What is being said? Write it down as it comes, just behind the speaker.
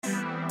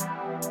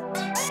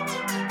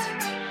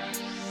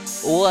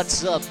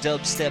What's up,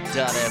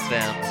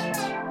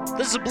 dubstep.fm?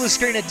 This is Blue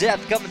Screen of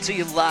Death coming to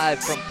you live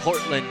from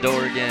Portland,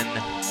 Oregon.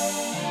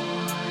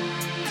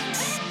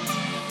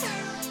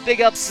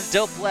 Big ups to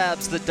Dope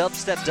Labs, the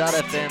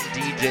dubstep.fm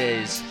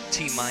DJs,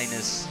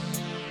 T-Minus,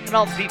 and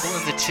all the people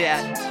in the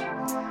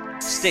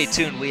chat. Stay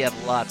tuned, we have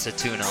lots of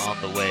tuna on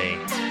the way.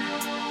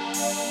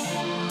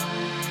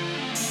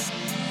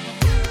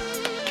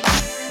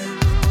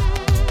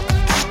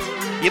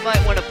 You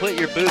might want to put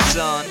your boots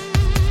on.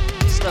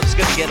 Stuff's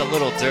gonna get a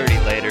little dirty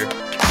later.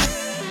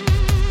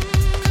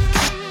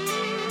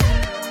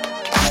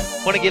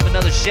 Want to give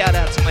another shout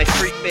out to my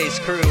Freakbase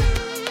crew.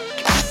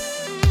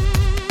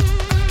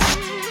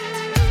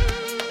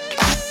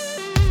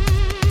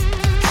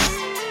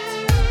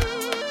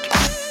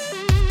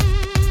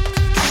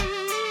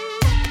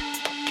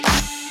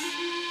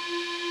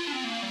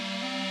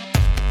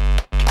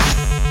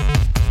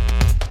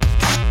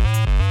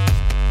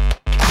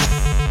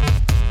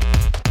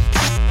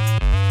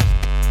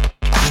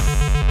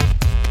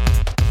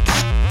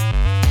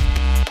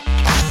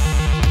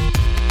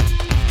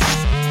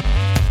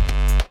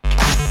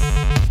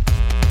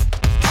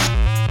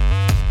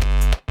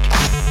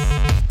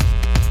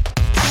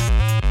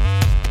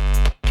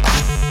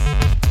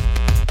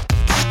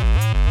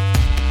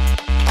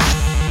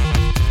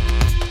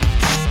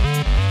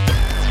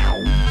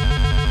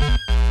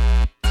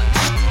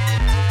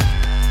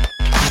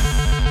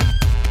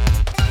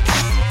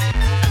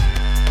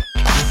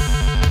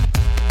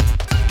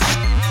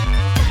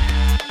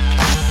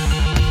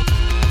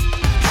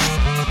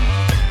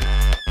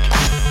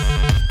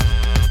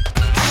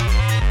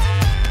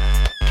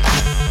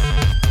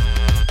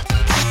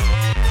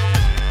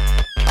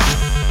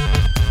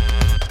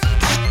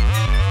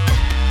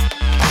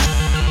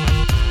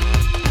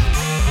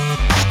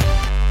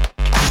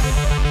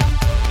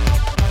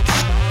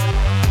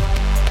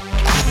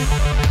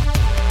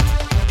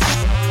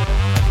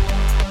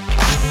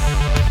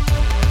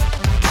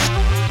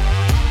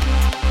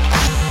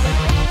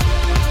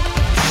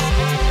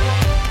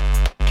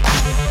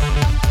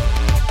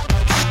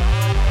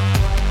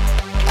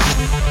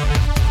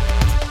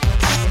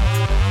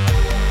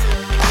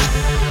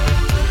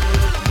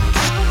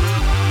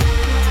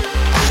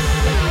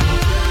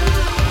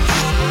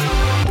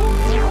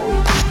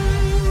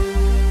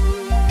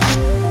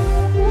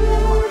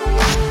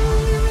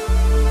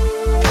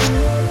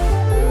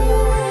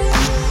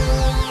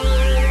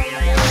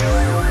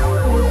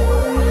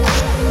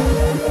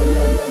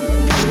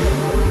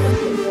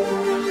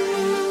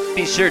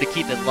 Sure to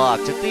keep it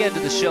locked. At the end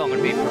of the show, I'm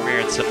going to be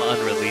premiering some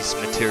unreleased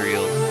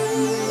material.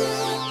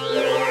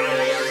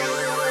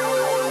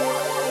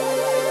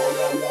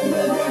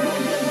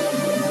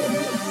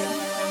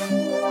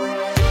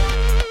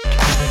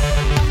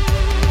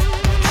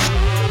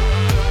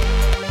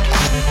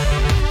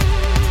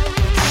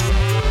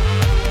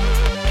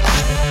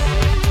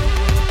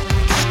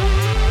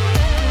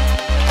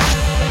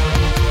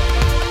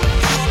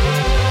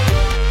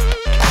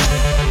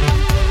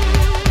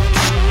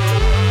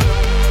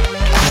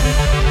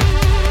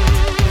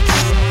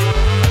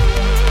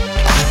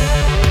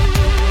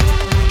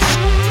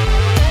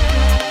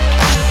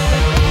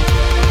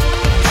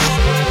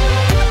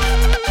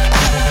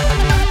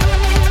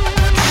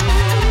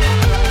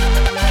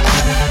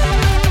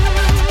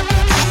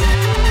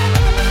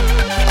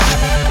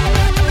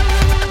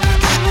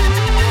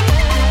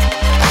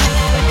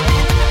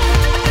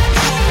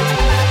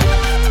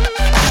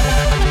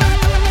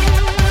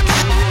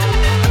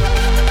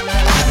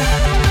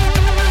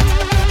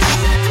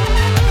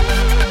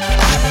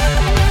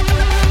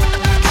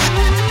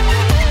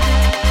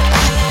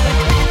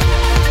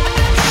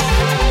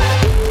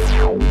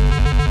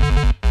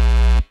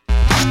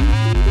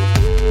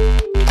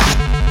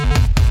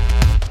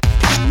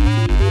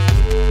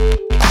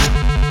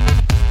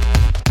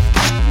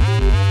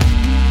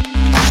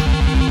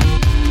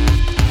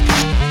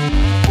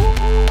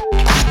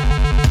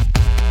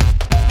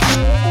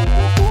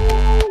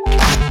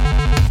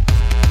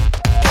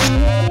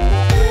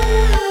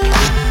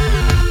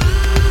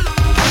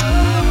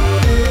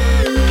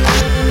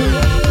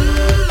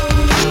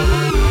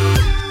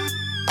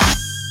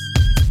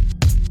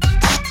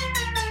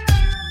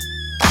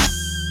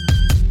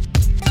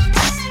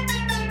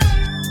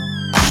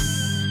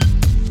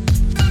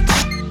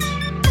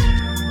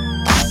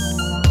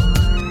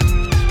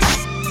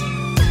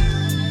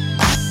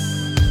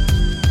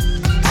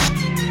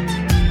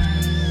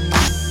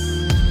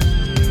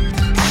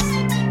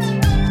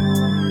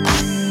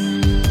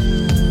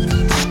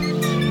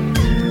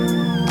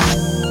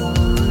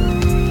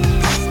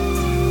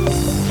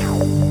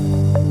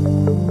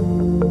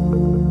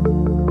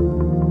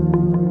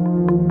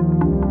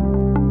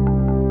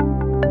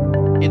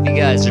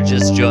 Are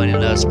just joining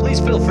us, please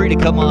feel free to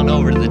come on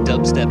over to the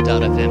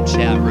dubstep.fm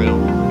chat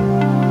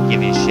room.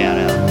 Give you a shout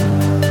out.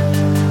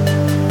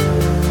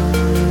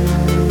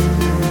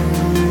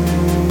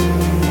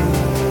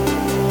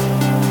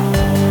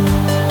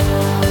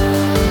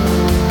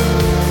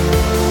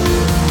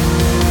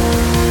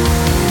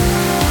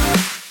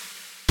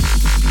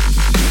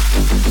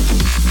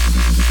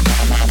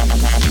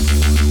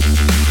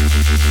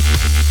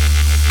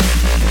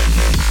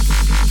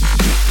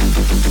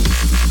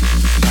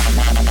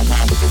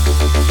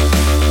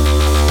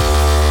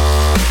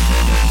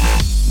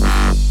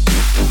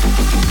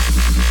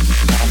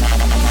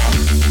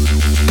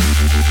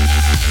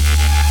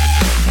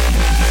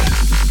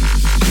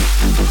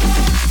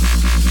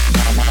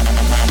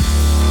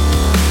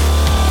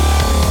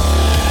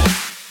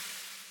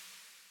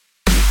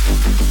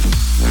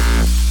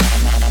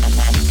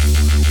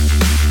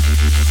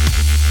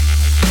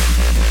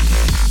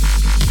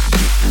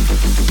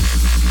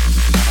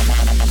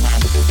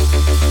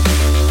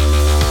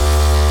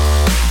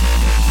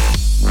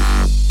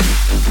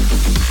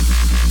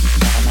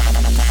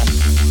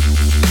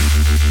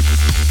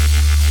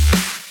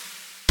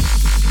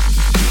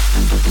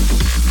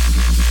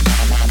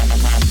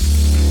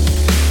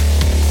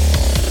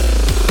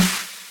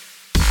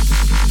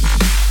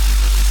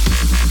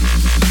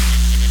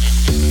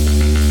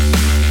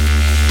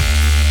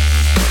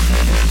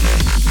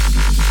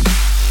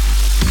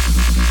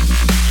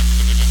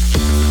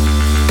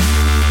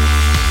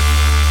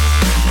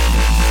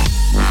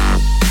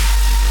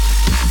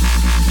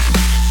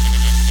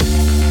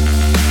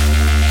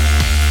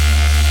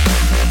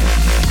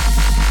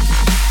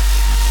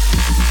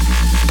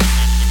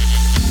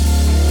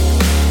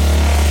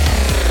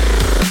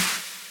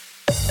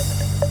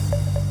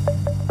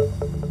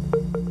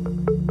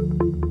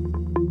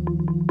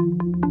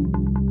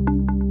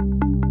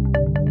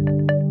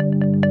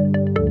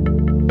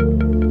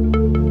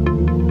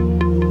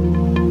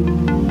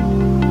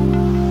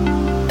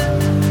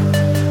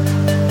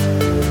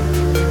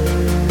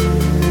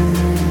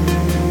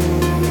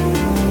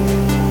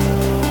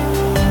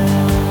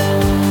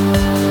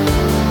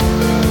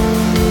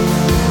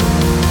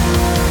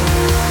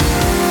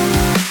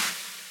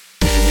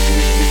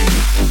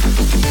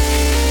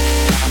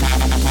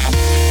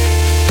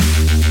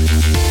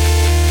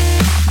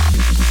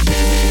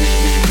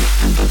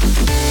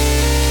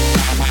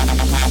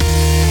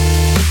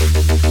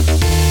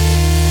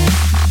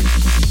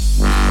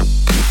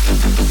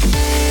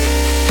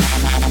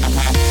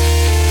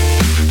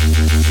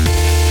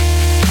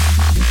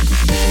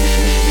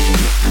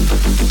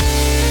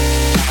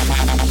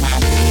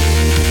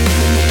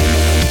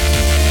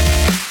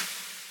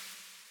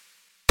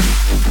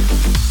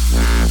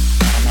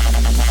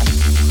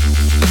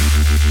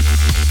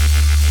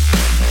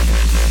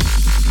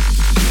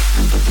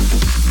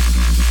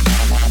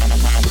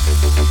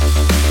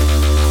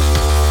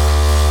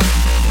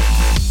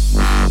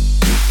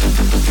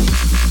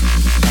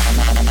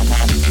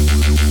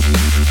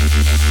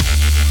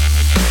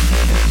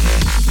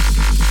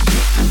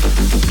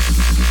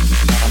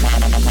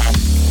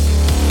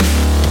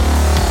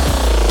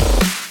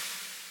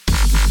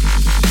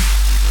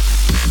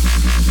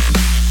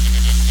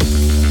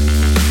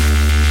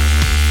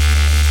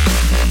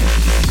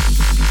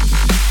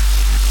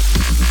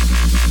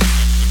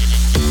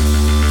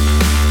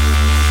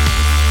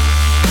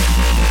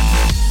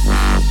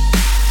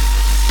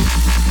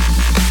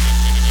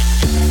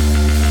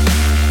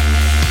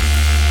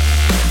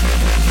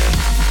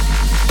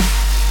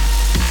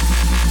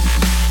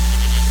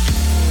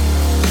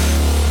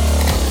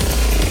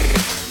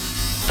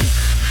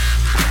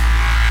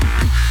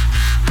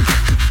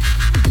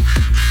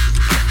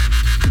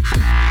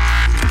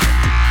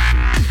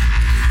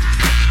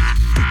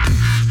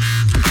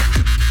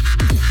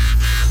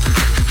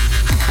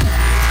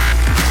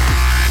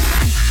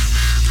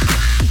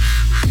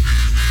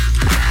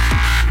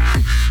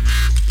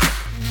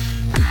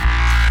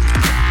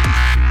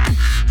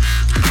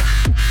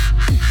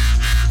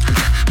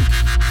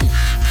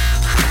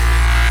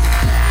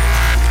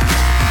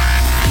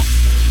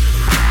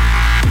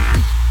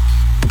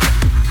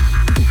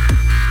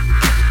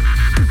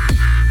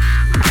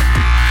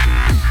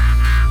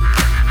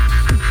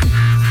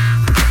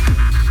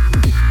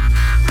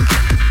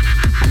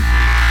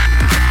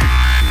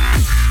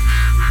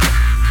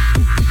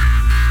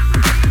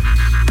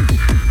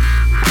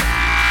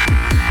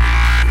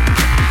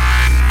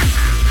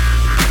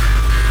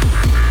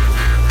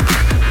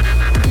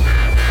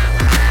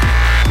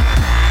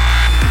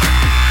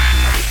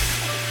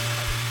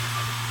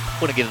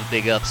 want to give a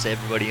big ups to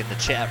everybody in the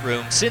chat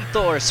room.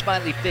 Synthor,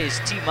 Smiley Face,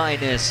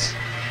 T-Minus,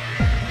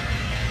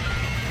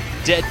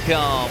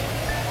 Deadcom.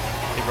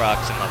 It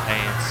rocks in my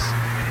pants.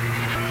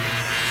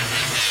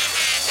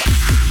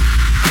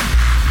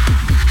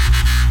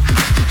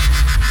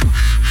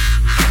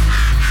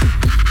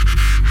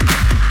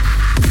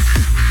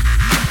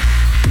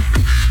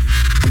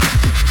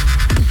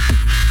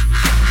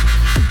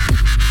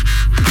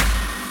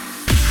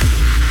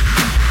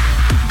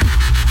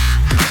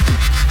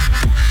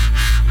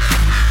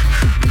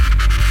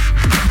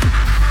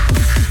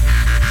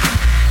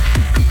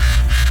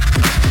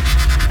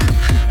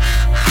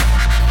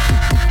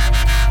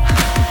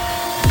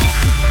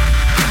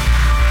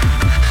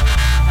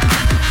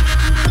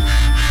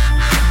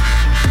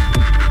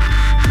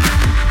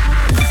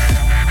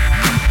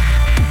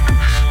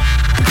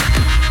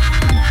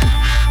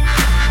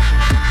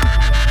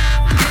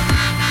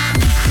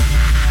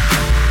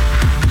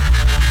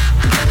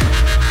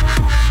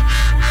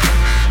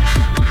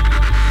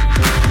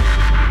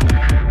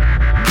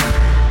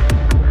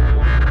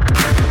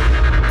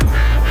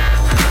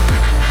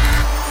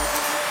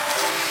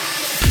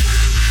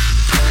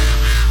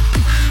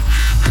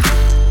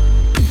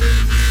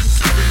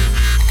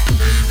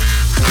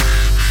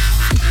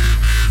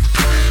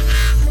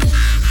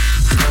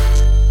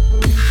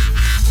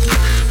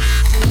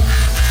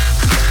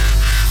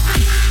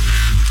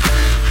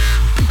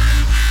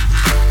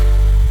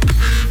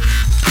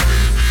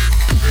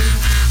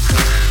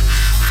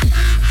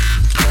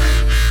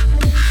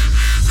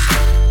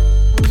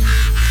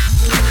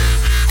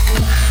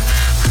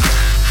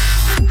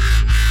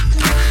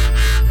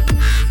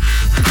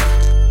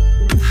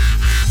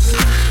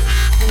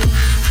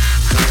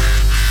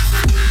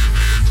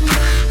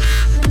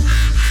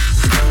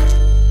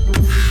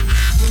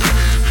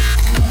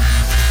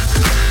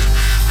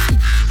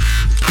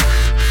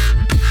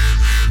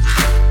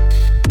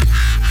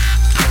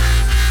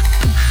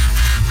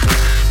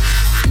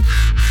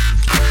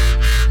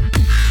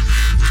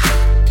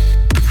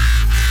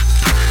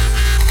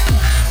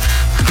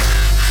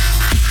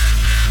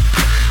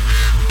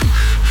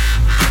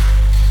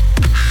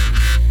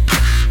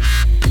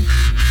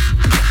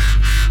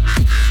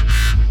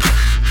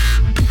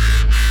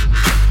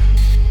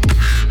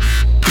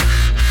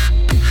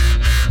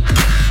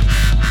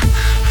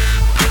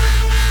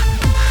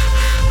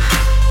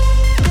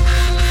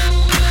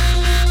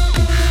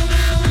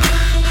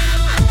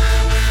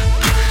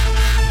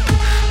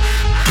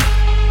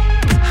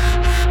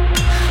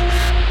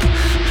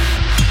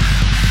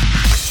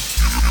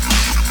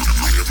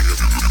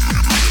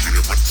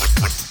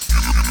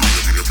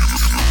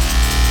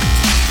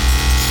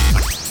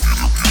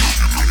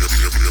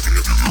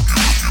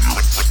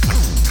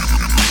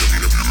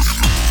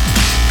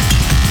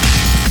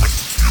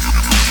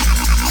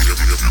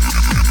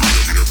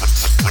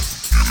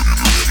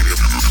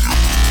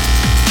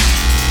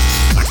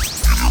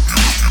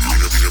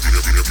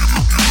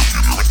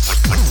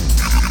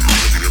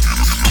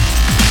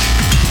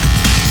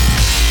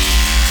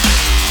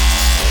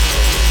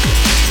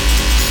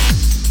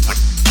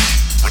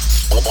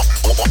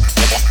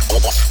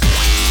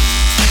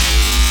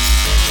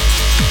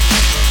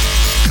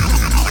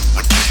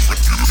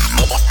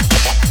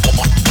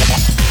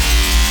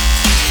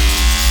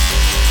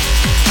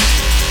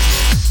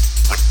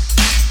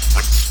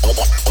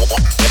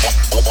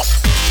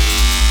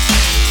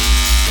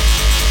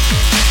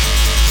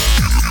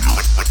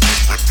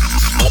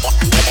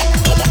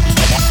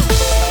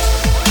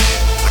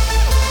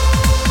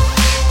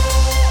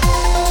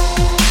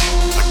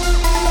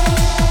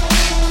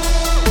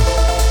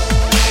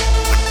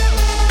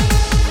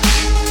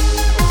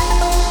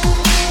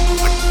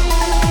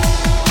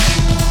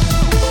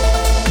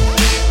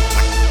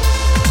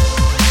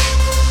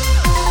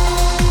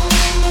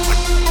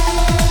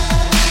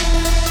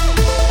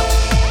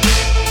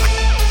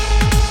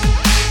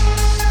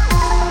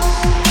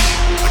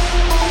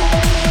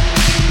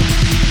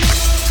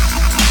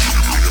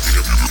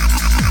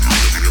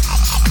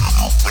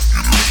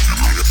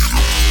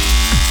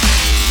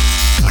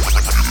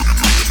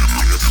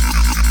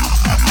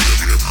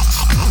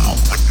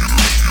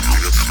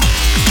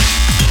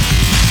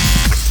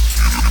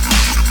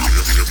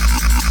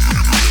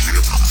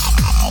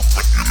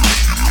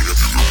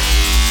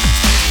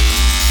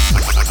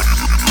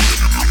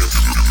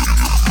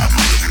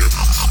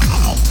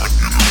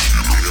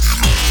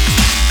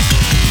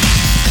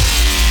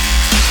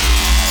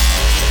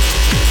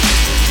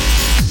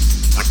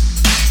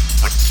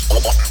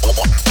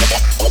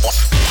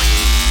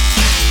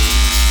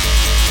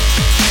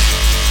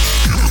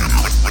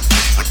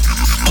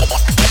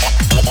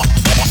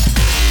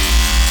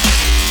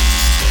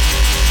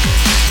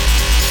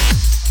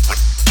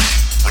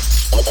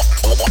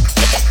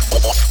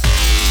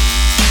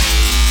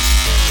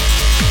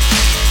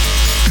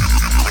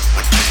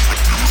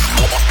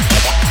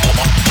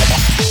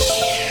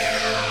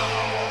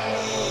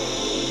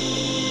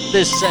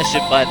 This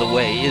session, by the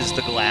way, is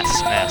the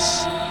Glass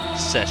Mess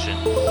session.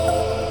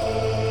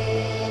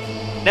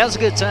 Now's a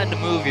good time to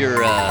move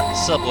your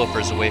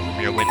subwoofers away from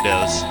your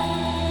windows.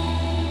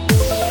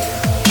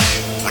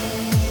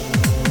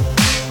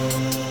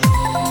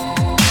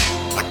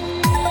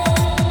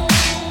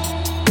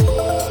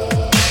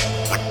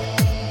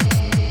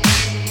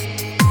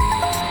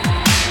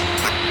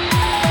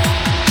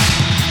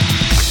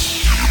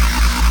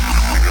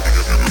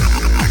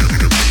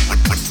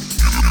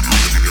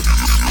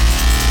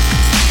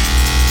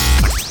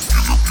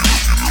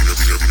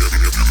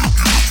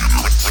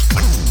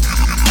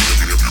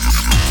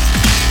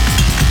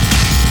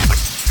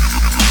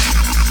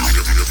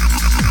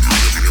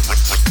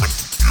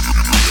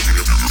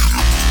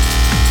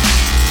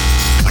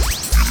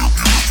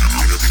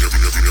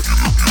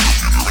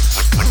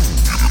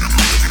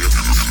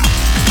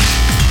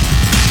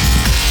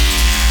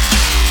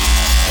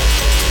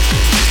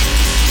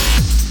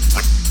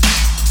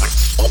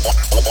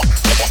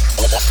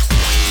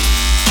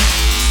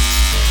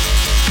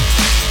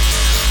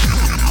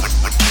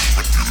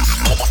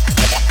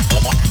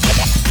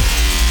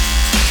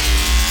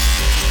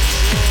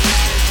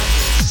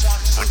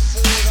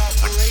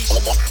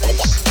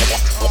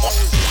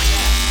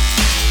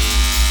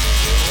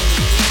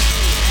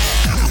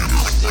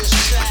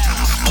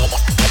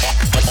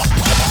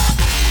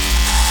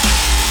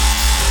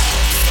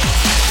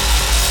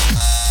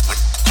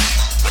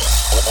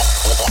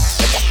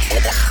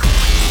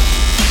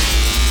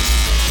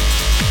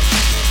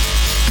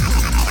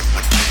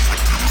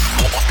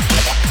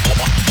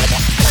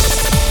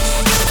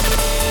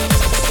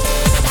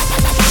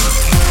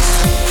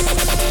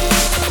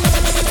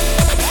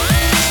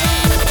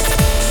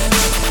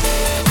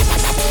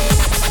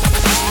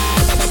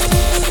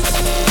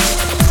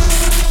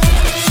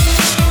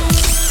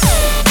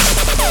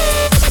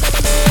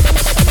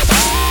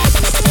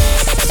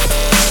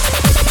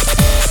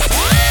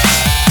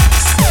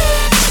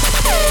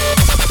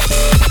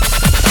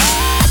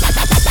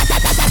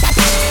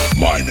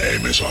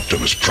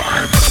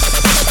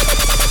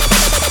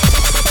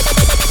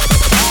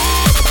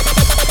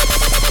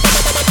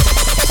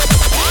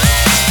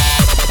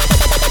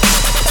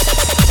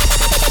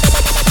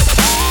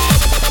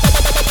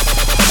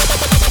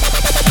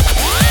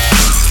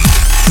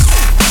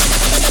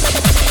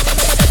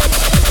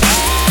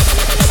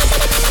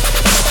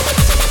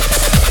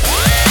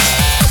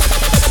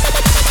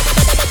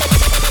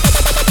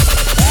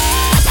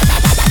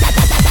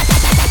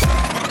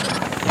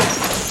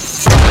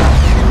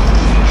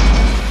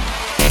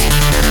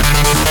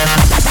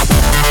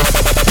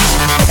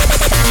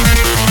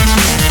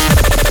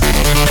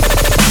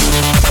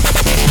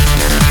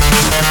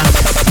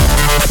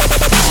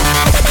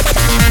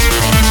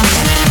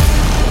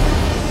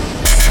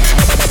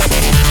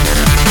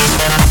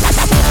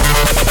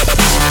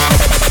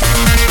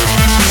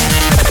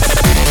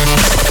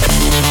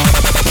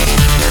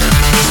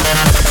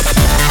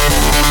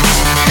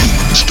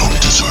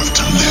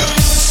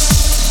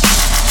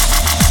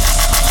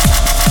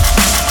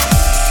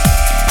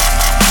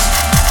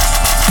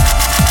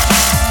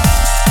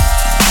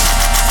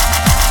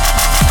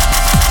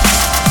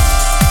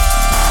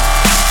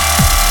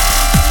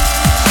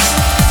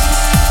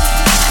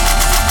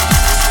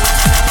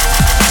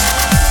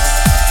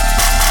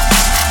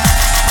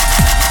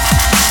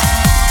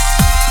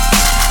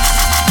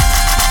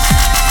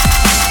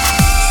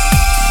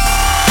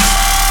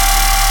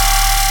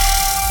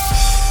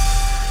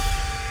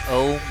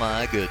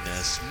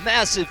 goodness.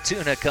 Massive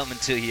Tuna coming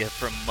to you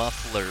from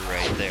Muffler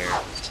right there.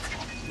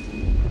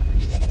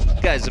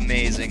 Guy's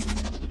amazing.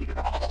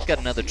 Got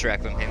another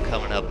track from him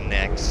coming up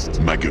next.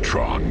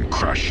 Megatron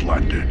crash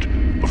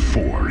landed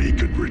before he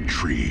could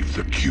retrieve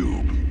the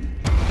cube.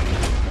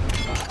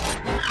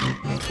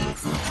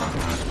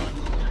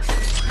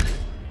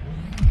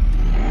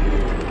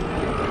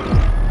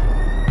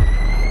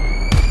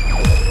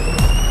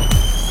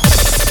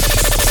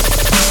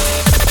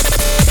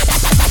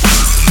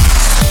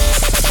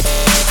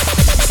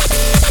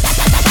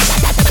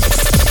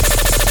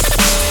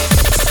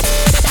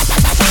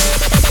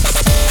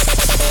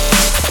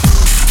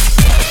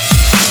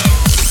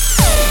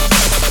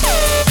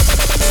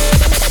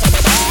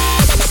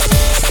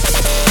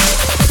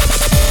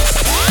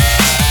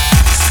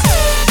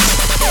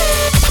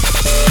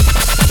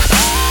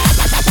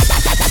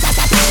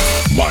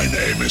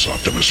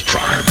 Optimus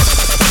Prime.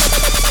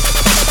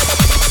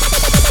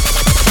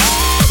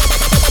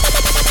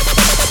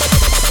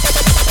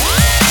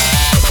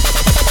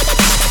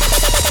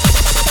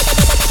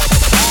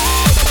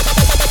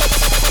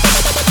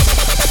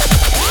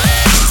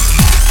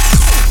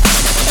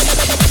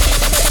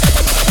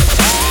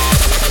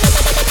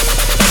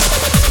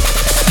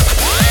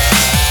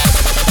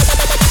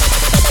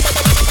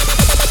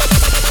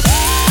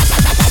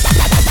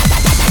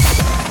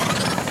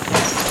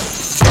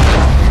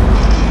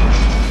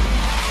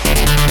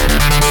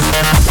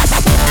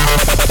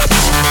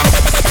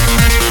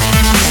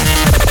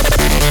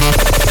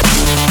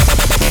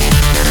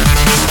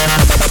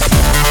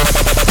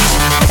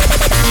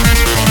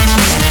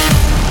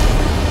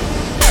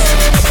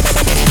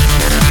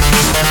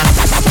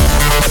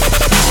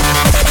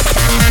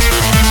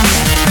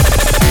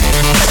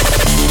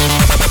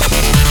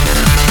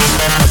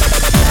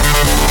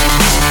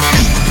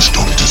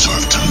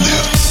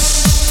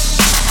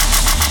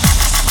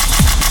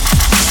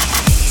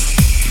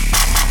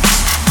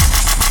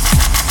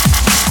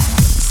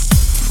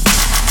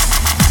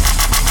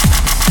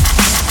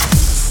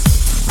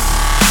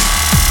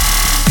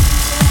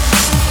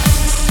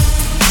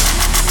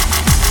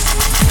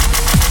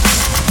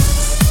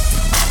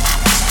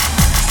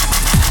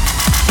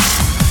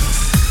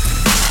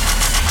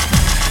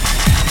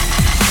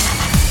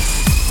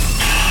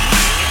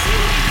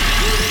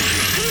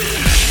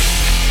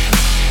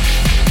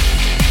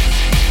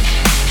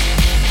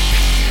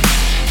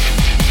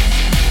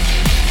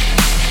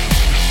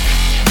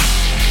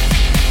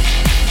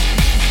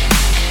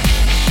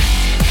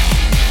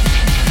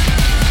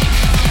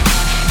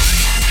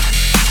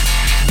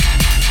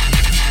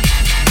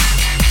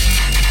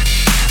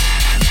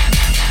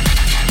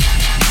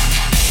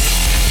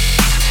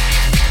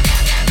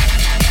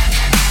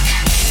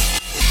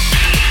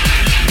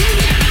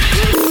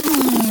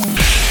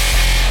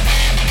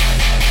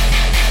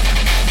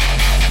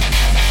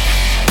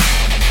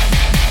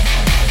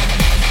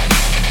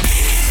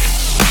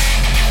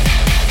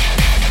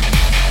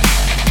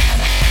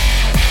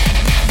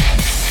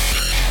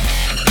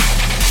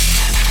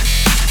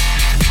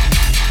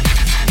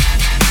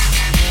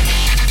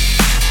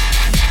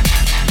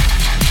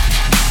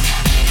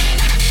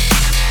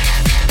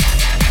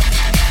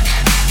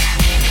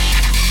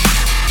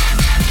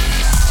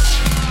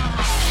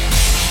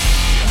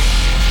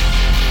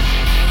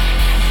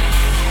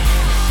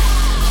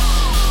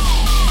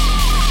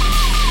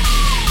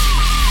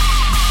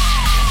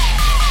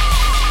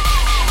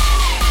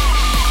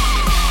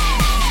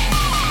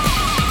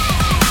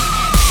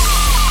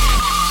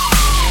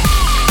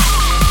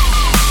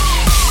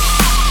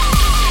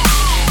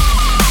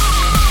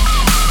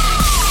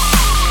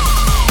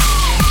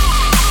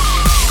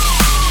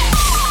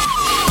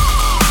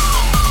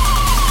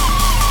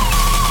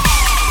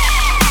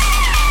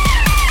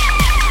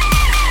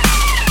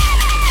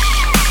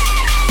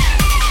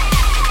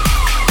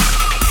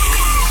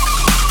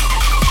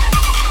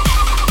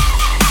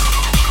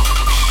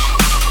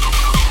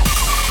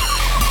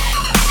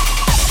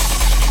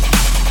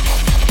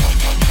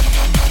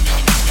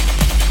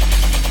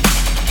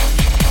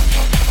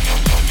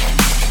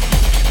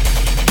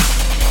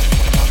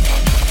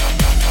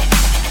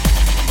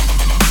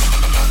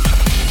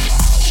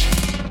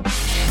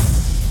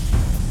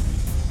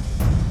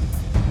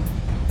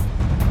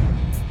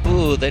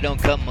 They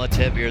don't come much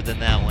heavier than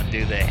that one,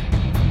 do they?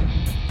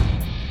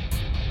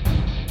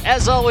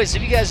 As always,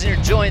 if you guys are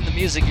enjoying the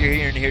music you're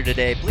hearing here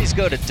today, please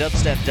go to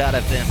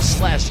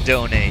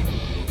dubstep.fm/donate.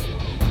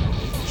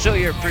 Show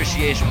your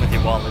appreciation with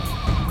your wallet.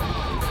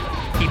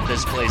 Keep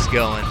this place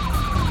going.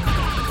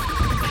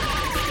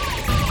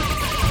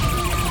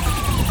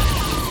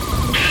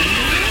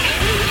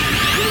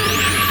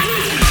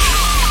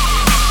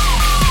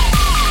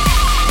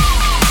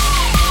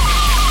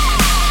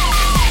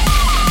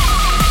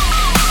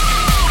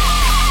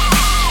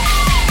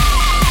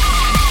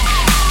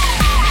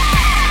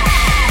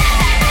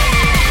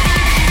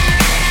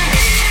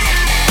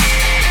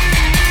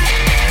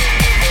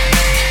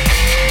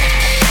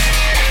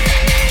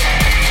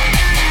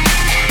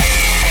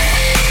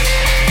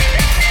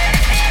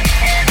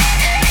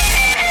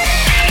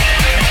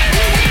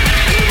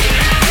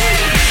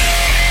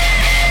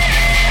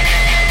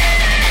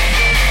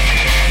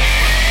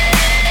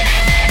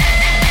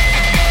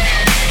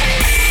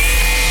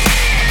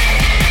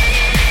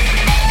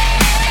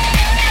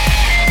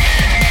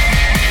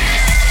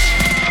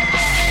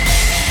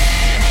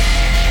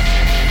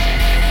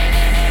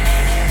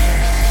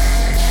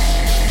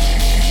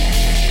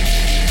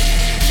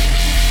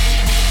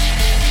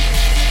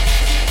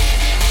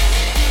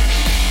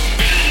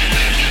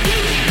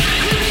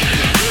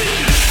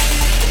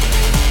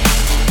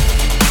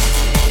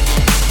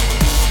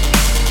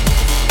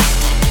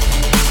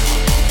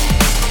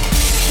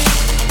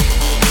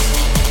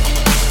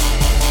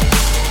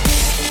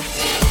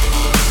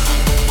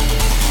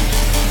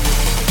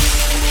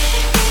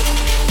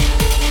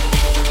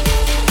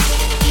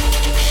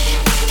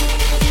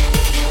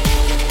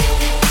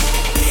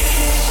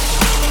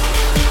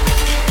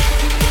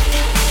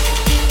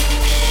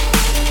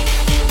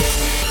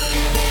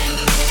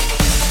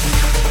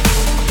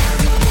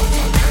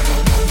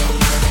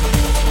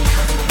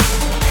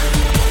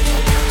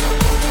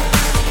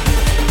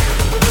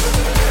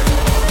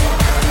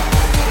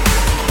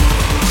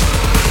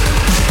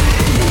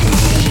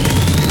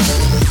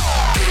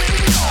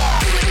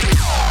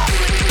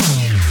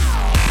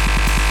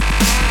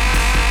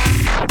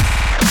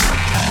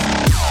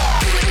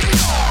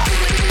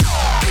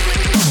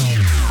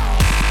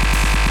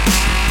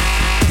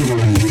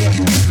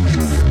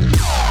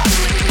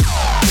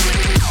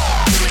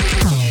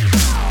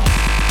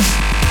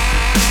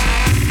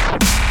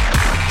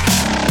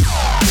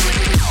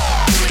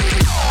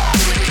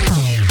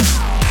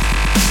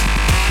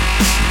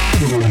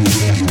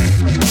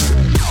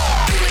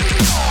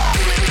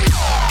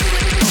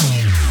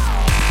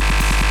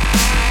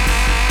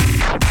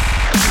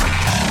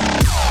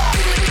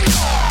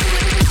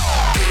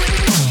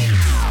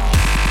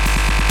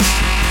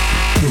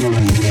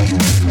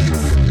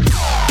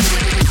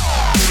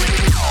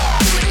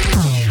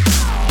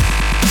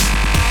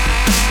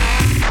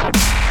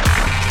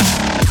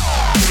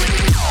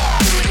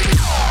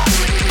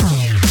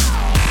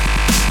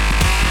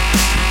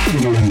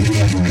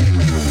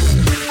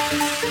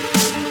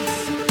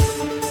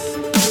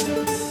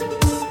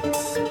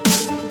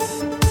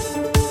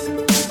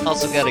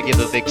 also got to give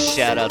a big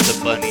shout out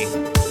to Bunny.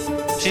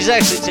 She's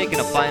actually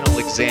taking a final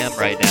exam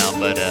right now,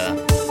 but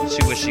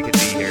she wished she could be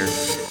here.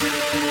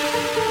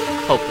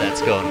 Hope that's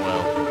going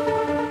well.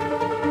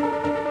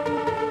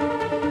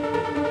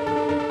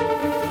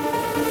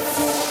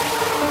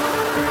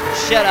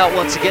 Shout out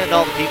once again to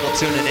all the people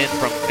tuning in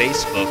from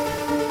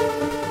Facebook.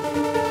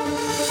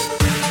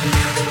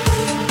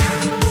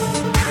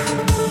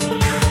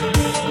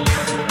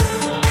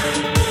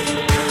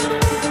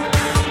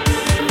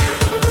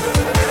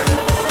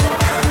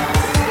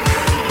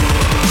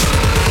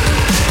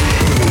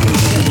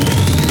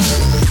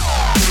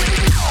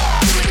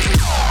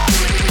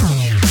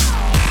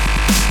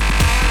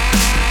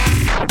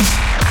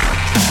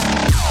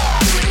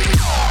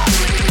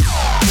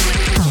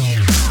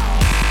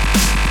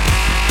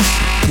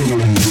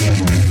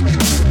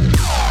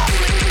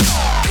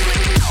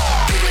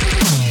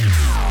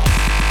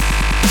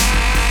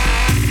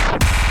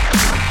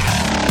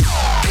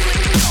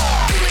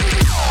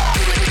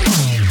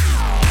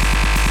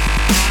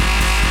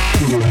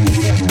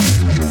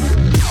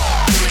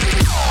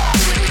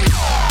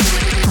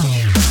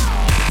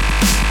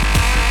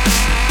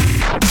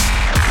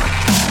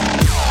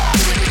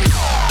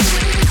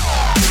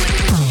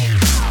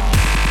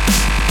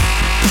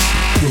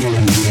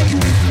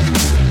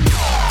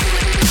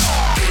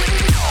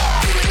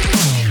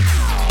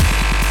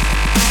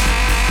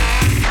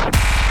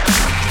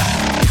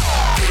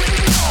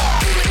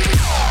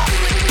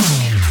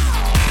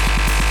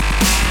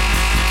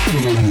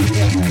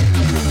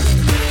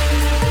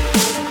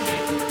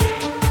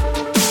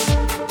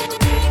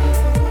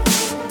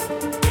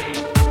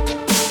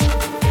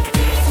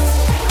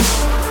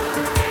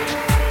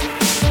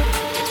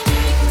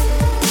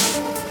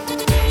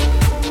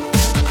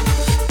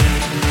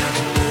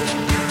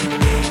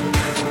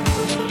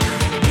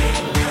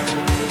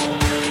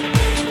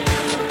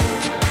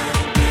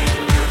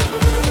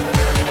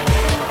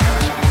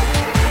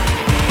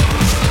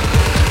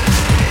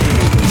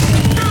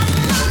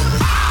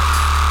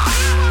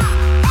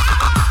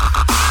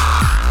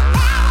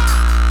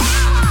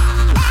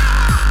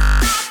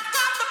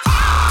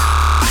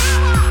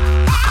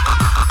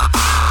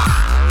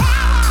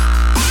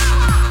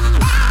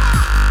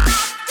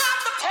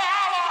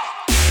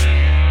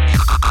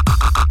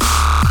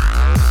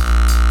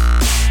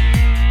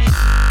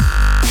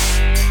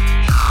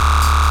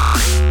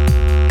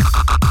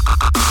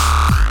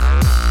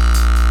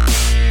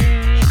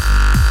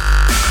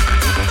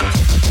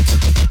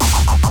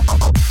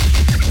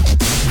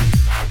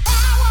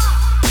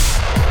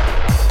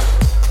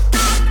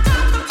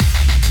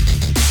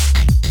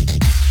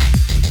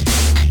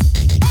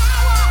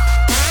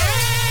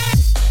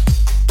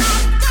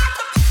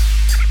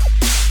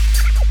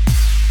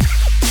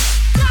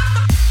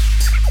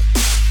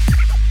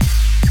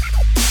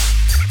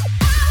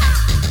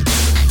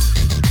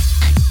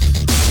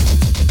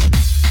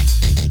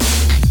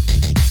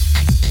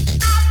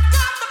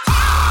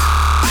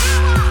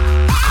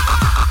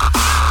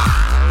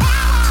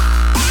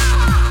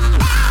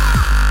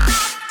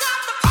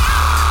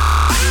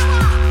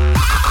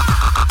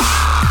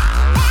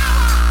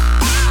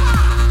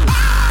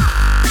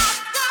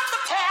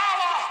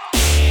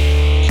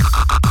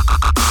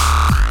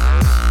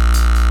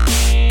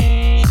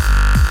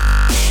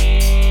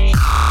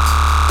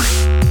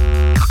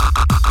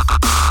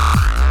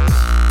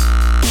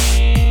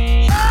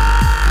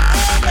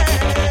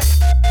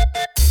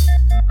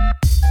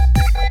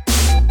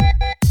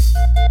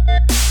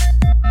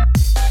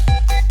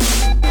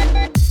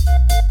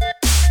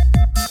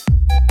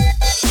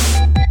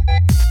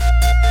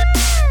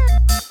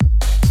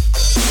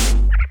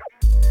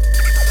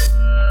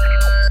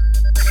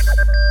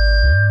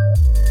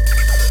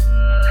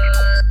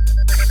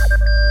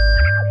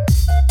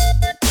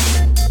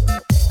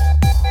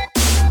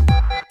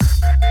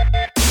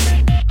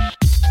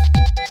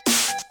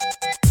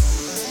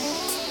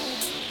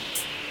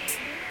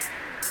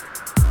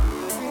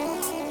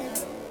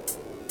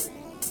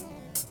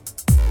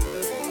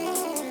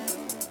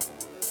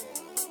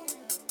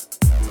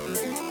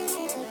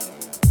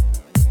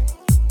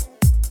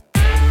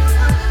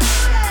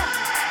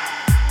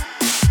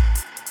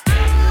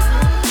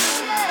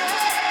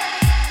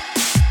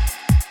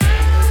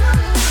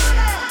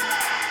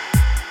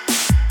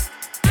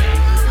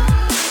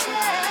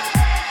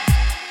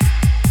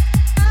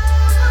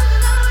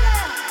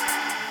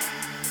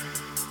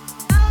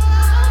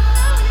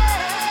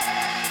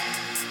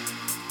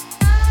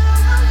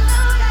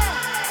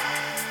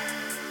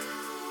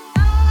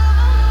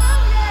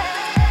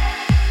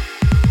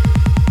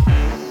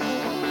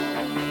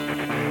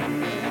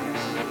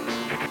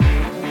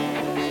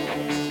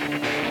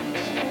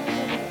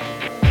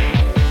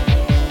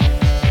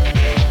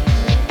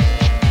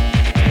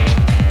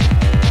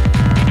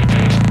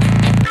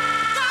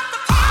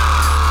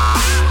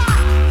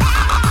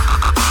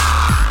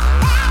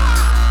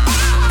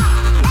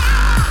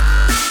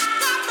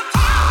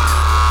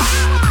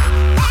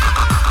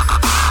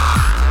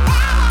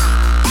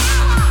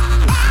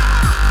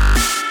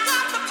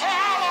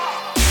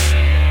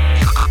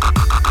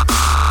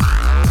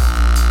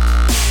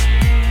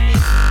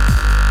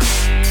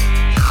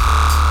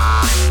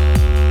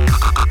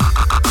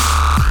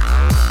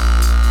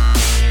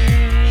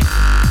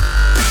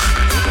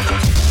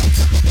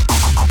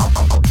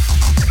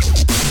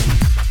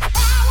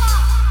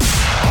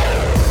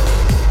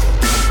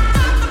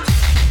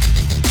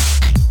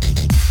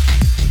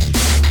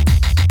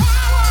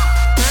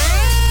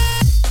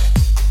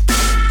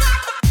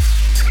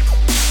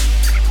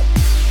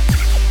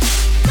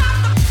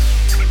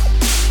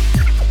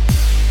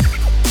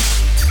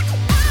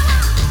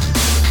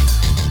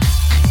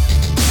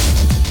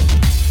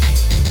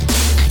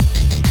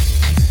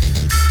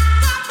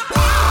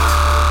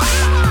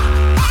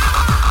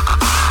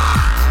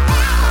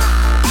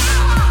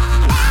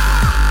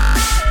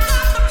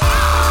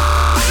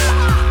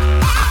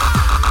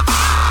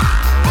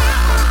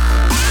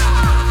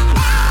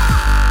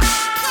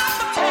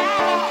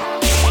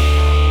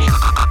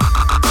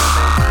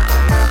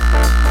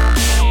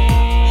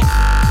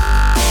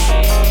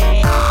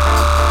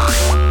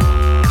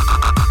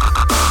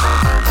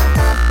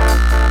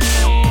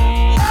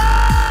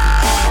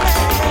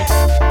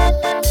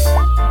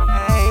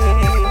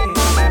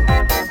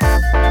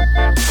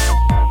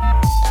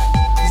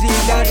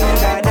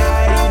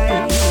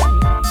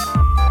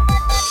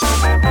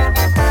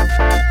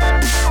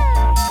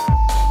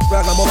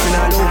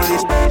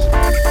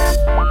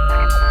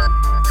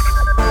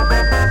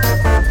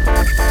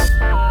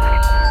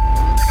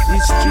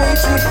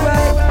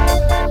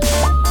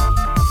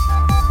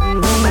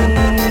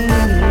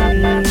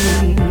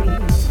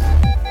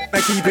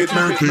 I keep it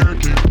murky.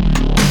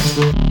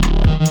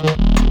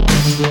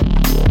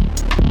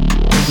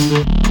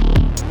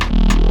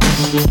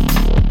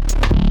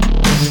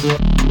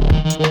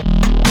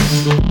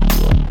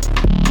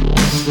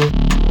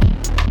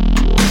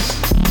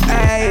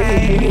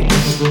 Hey.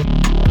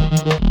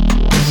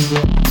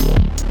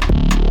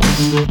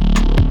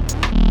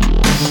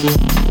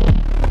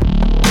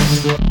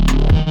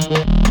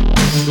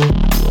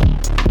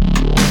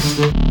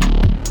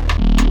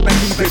 I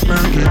keep it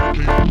murky.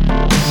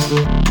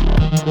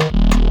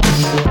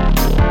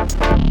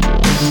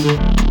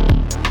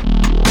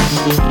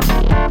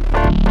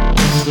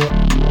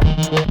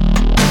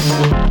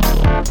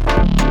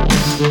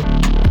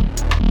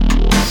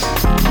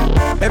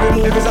 Every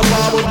move is a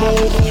forward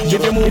move.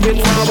 If you're moving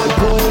forward,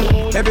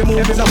 cool. Every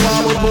move is a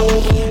forward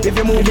move. If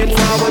you're moving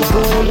forward,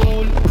 cool.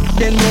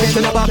 Then move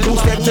to the back, 2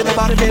 steps to the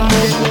back, then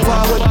move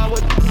forward.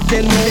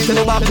 Then move to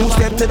the back, 2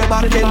 steps to the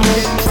back, then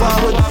move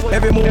forward.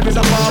 Every move is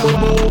a forward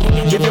move.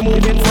 If you're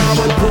moving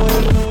forward,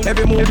 cool.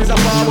 Every move is a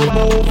forward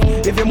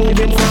move. If you're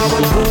moving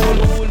forward, cool.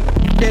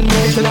 Then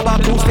move to the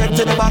back, 2 steps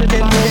to the back,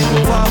 then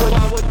move forward.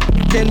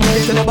 Then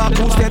move to the back,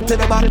 2 steps to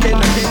the back, then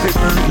keep it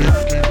moving.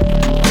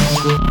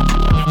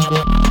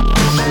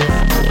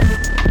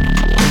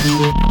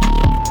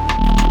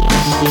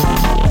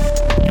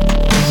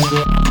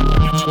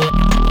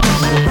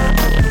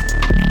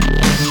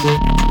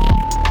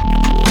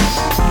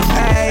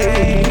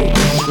 Hey.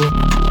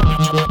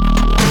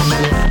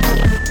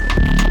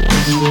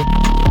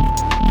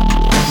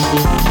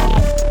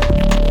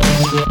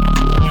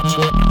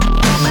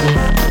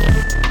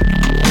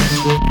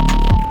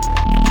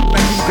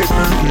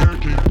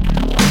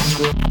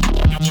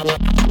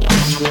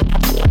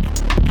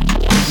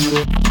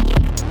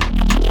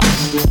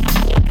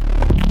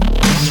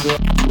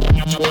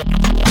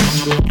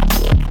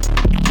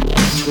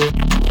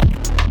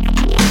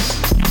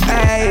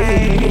 Hey.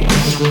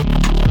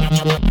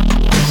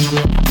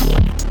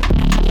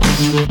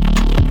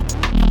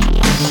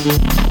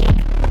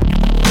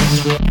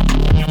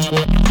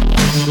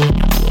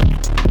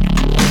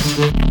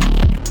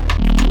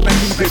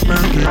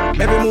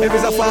 Every move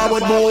is a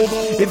forward move.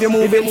 If you're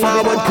moving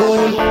forward,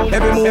 cool.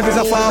 Every move is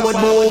a forward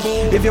move.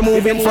 If you're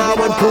moving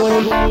forward,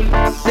 cool.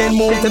 Then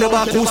move to the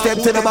back, 2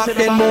 steps to the back,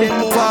 then move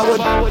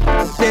forward.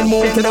 Then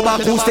move to the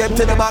back, 2 steps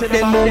to the back,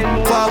 then move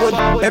forward.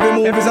 Every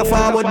move is a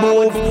forward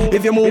move.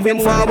 If you're moving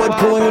forward,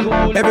 cool.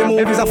 Every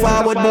move is a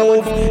forward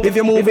move. If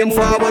you're moving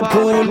forward,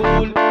 cool.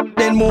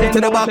 Then move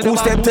to the back, 2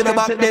 steps to the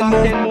back, then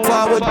move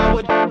forward.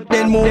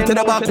 Then move to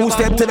the back, 2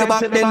 steps to the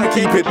back, then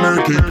keep it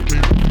murky.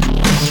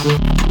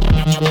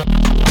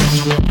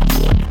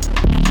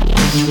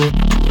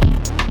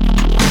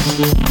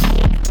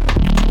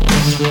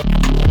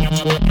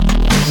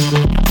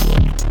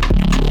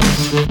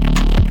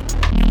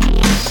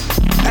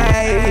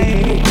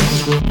 Hey.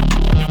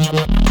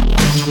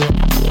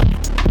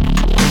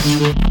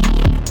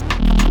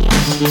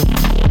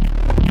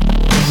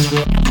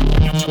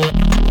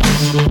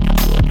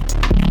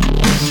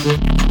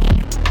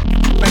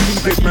 I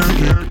keep it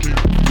murky.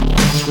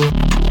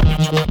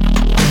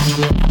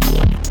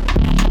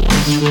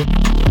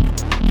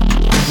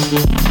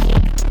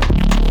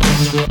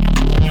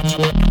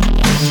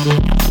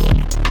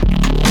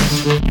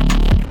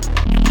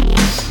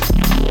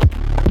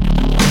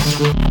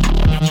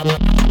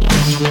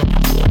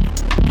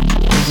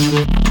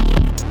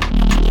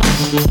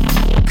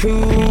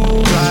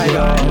 Cool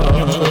rider,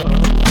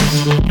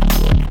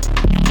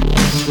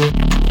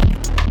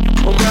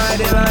 oh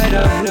rider.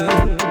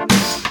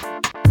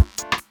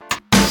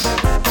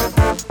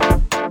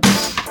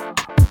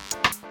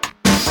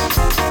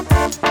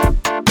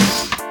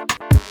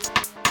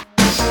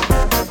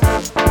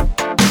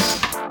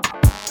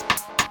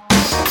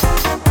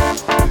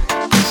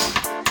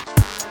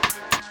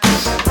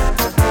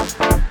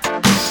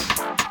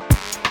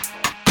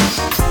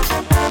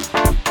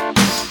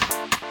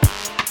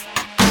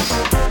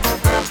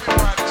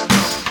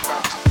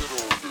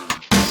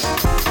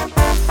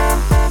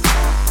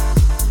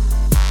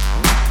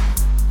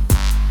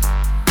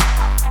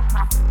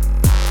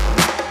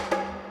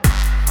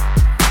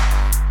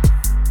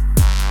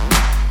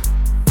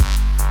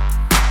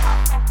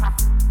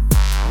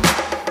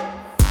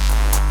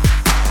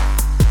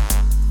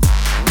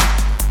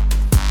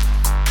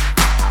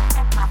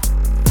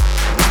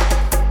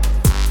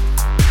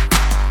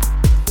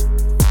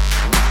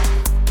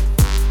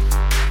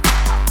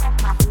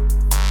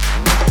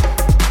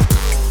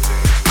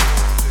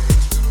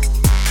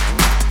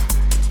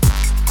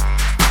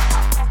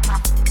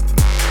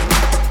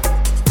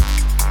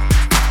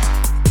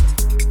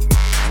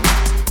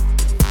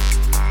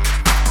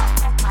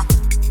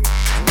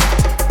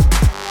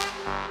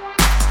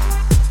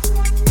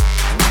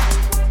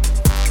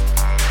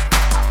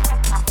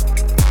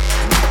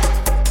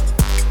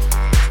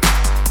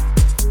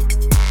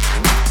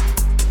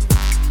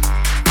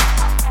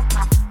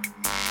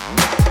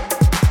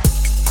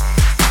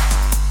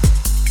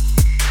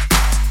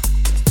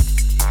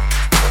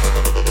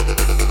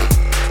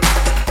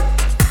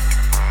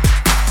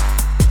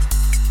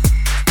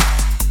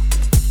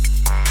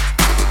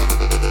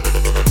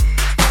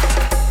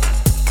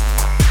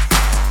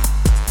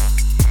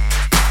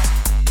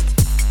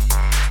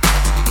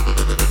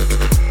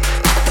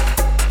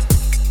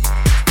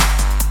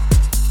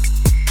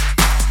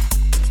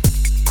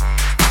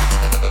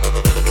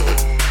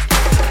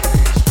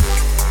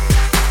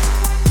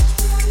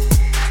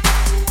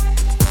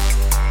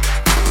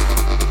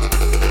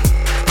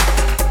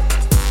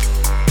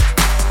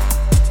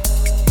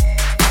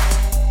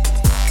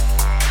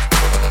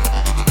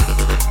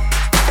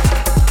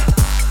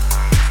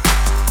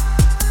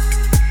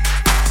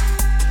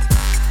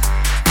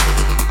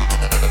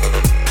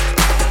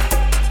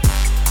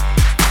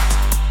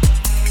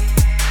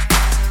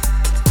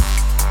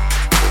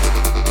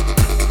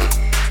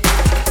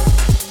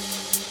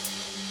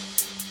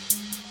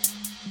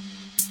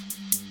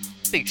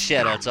 Big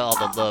shout out to all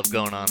the love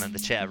going on in the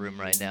chat room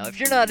right now. If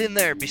you're not in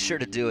there, be sure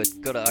to do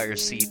it. Go to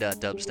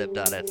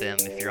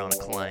irc.dubstep.fm if you're on a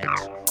client.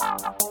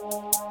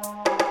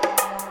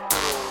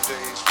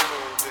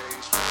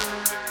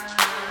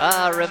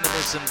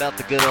 Reminiscing about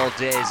the good old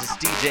days. It's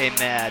DJ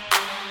Mad.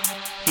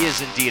 He is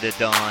indeed a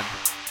Dawn.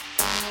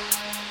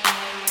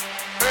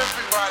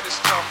 Everybody's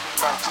talking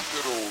about the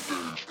good old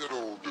days, good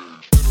old days.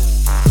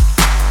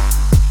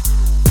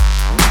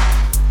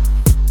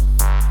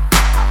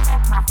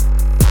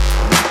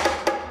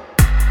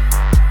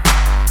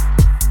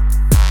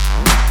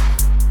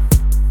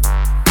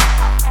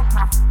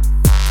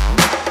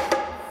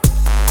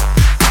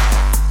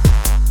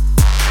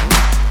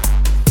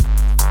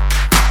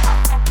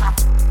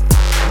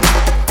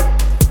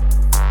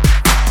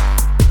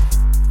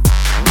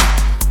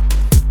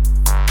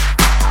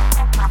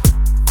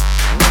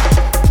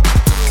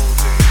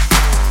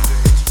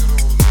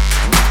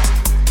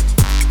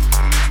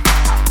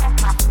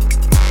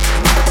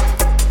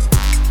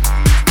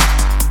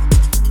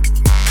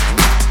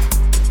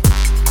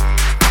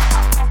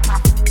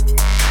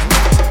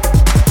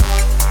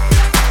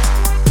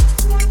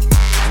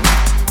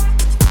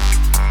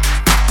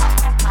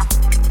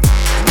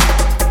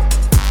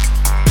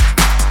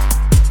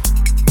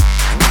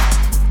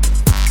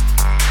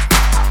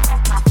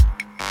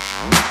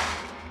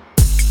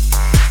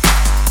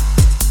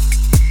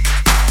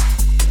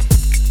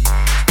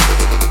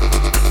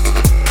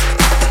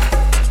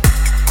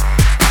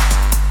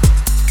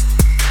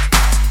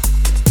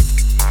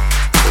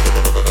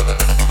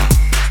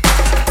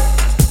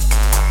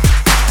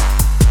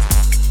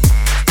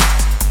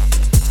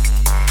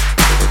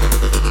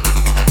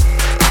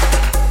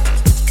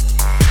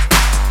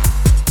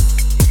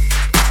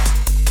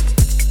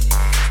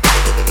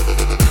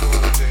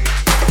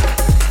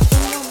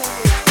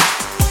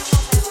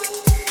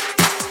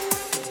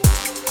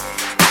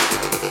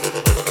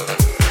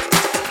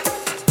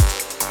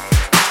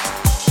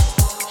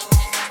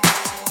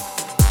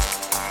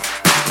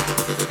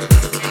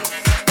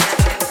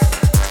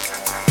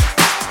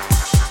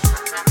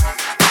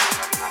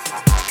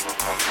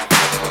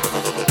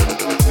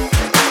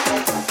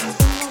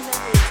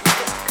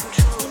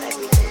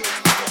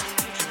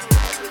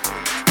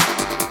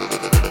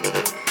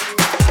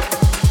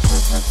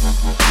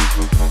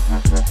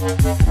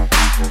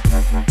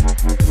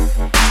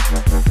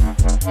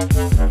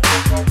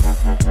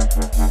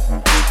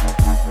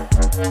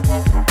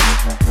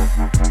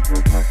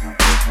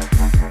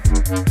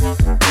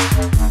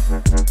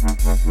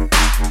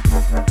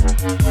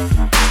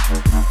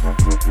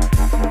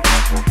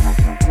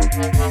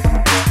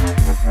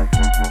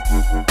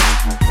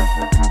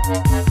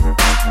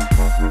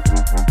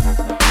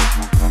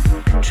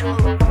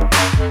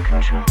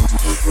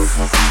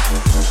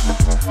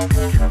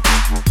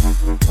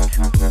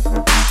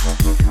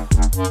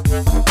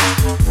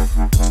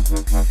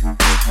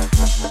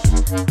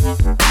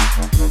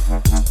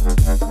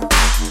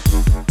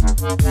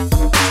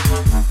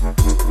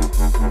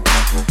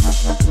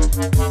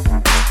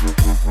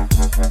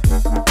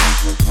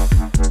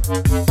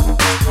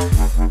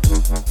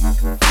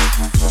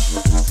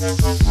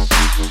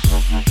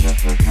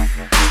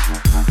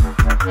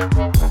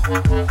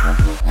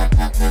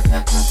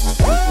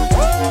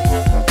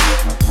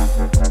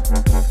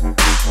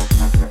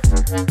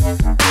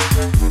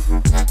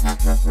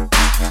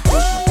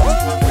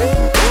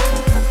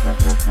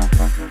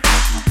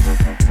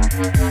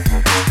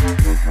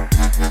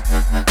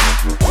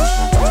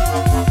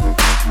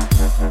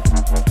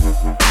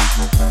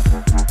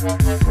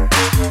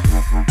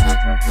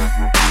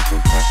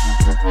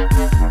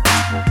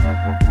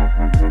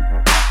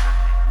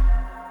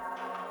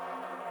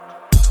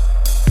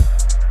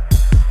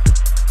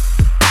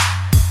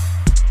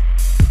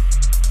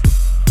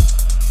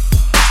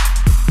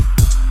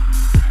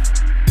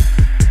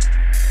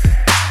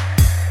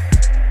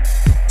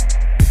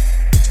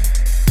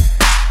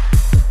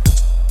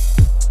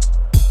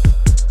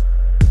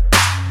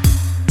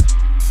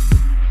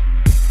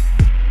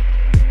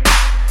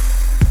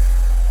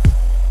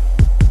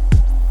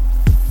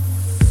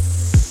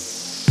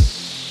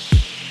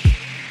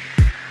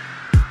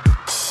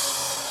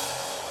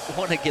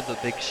 Give a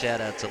big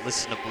shout out to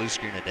Listen to Blue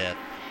Screen of Death.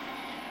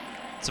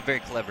 It's a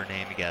very clever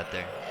name you got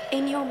there.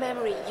 In your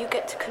memory, you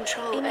get to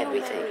control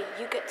everything.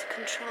 You get to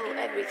control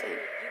everything.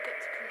 You get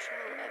to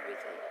control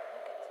everything.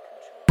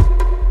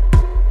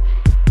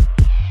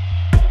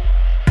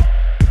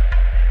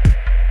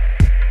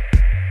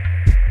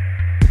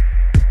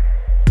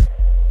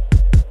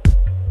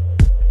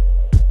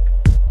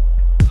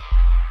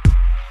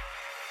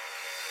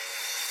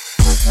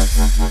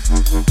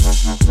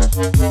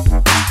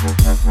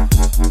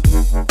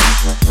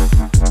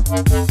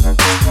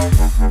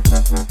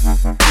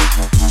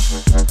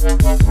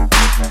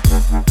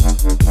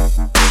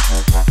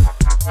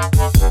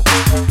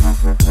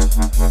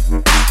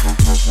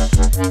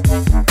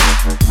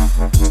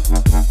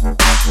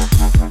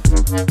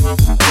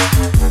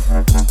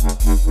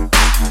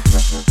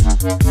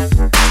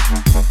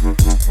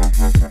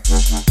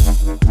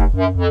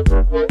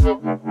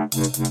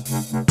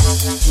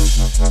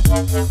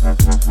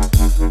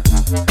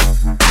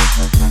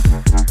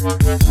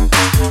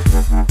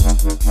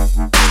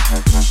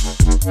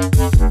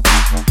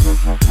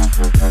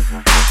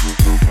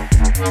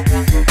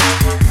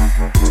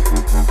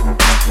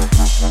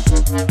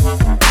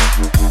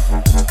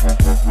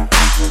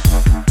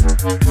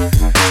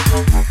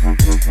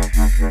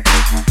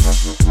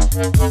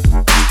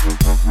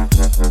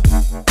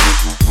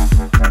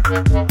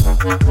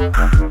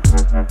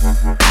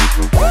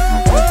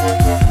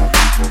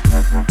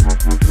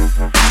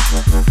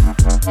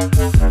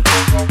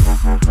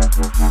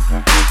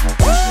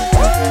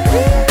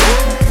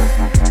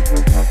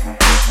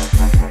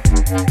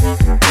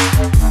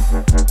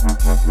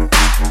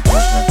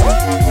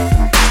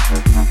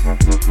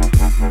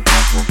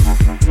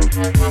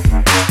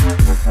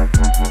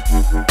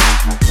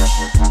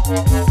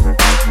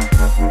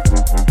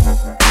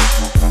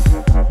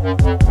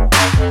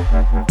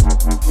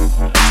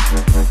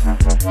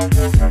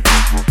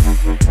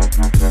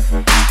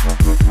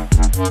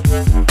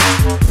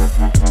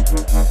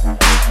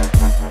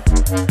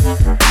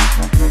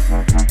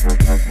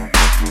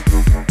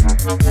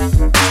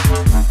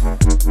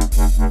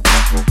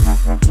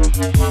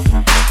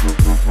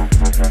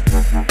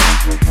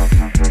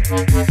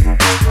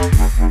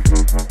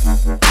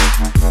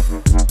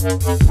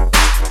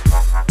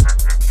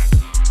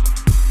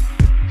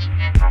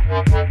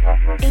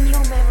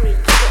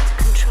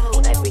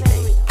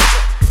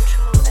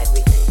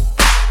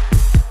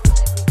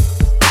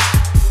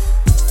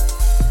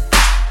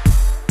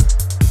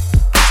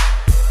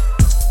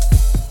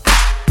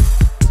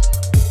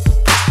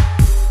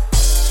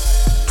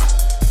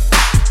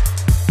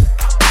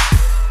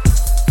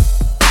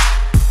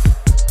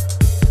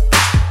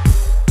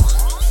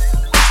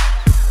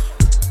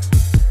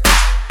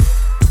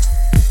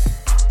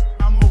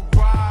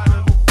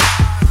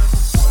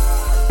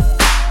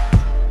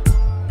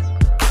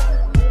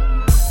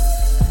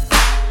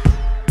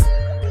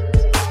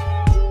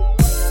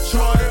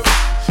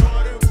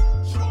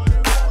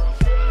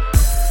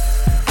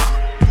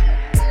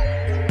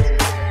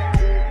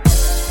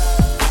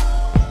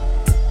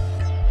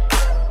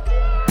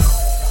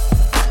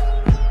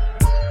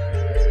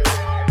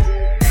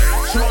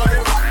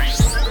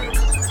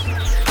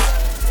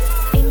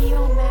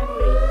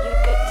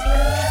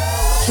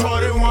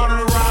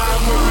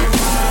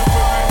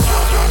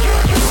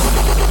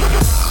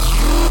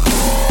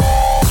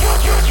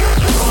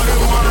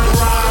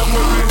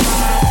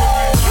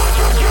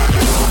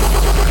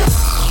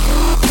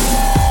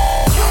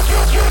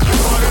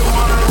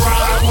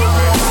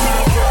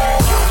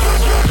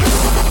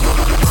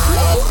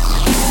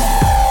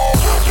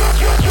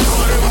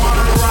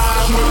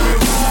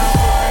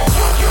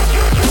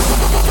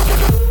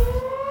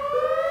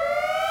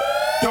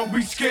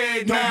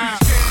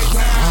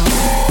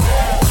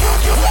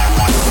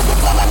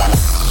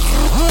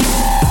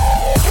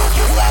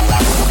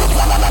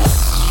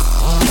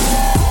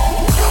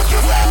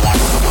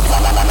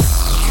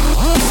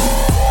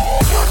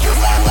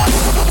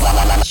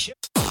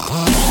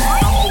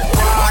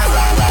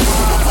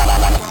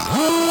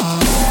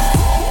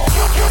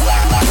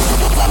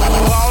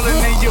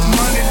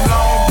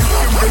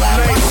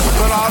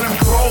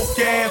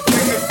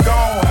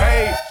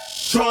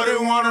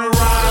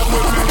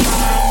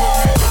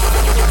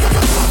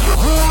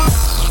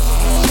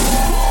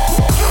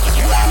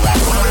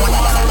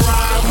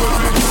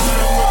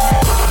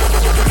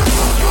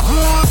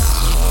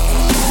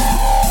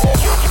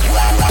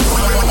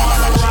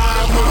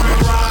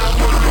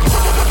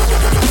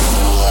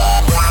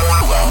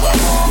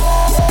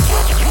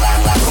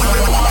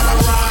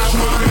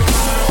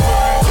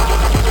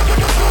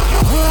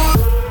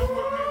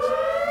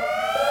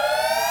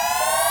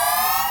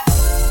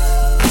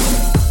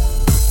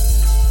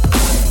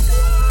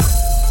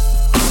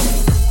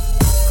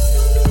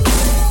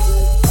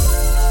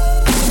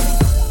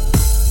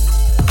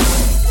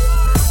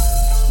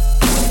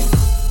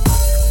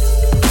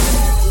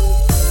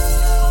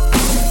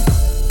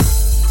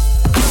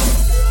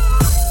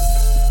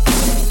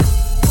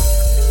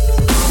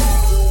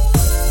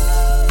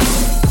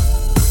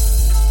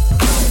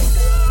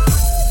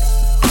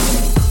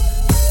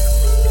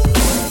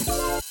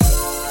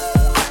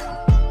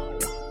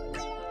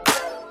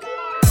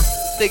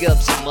 Big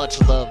ups and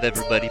much love,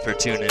 everybody, for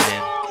tuning in.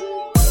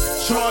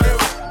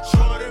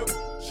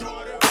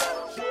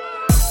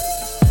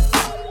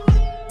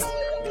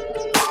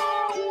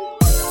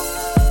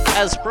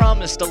 As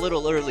promised a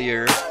little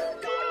earlier,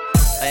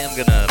 I am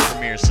gonna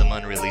premiere some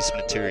unreleased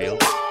material.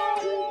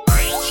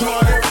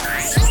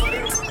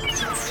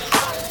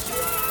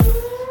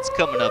 It's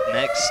coming up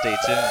next, stay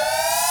tuned.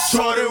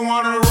 Shorty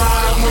wanna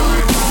ride with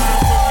me.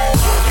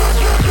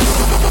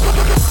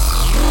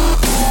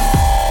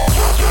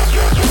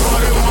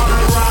 Shorty wanna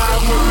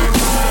ride with me.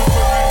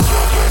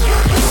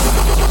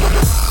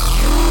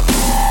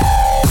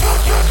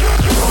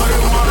 Shorty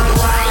wanna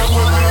ride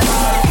with me.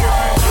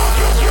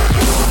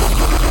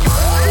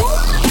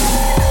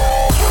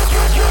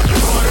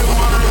 Shorty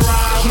wanna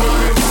ride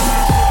with me.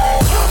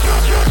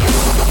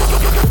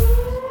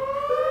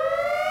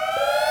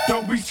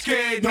 Don't be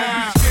scared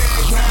now.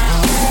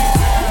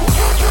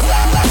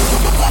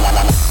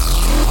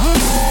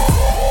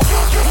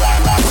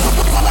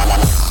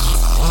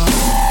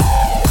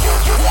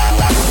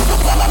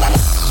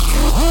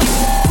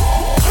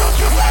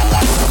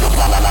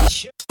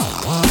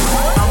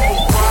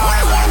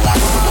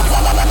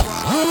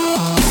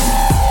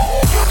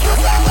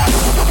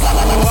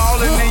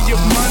 All in your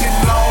money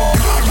long,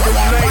 you can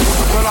relate,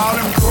 but all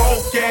them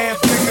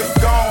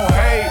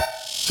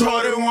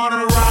Shorty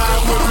wanna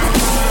ride with me.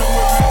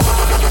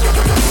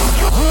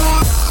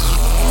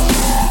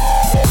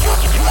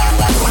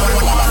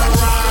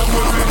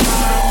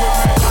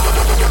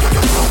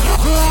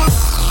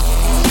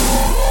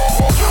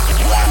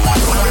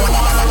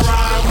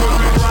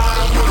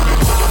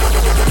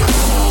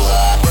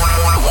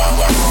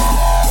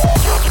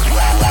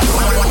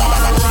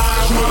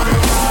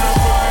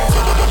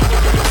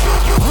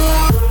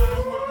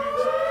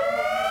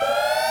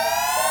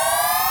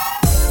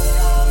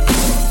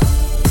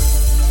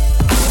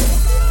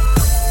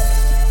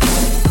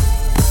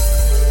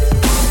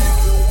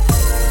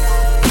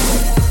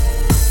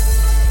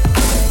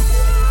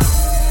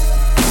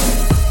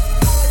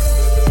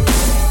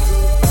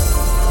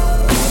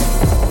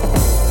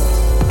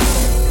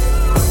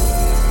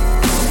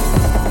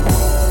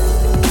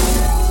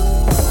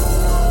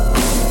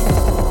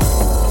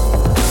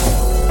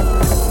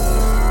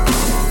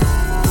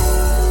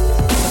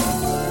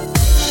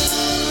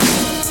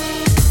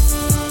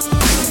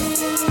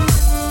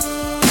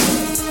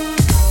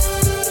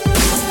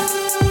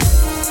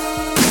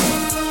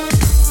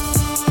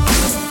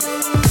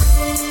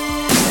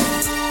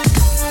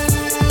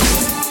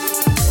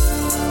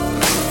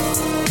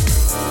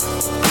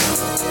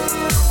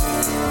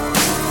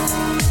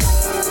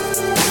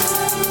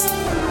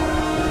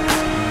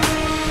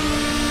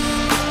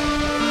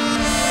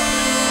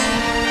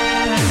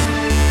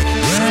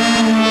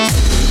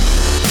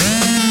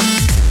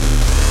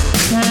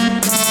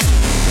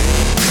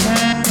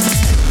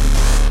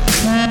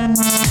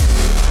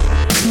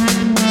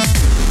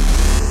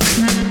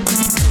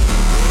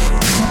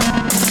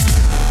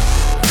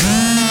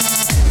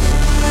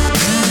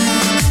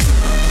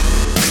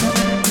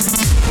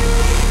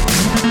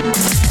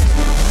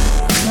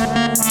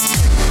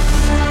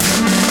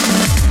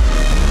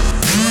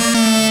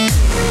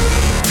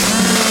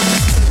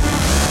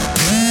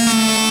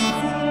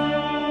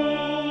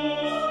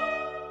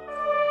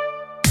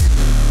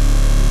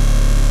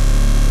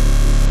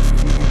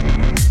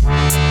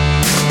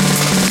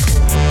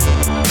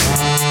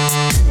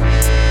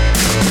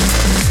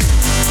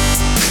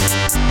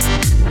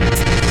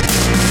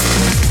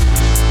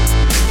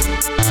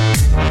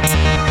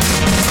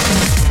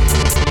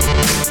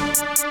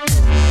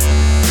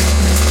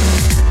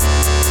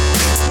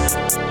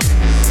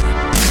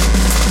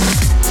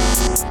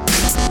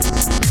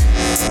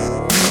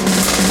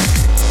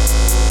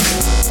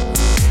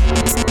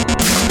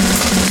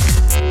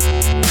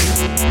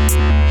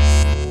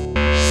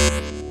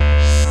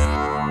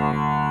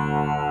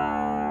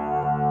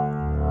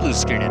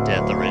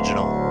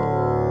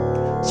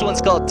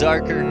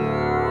 Darker.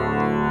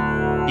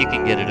 You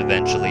can get it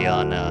eventually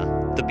on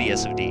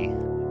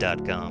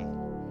thebsofd.com.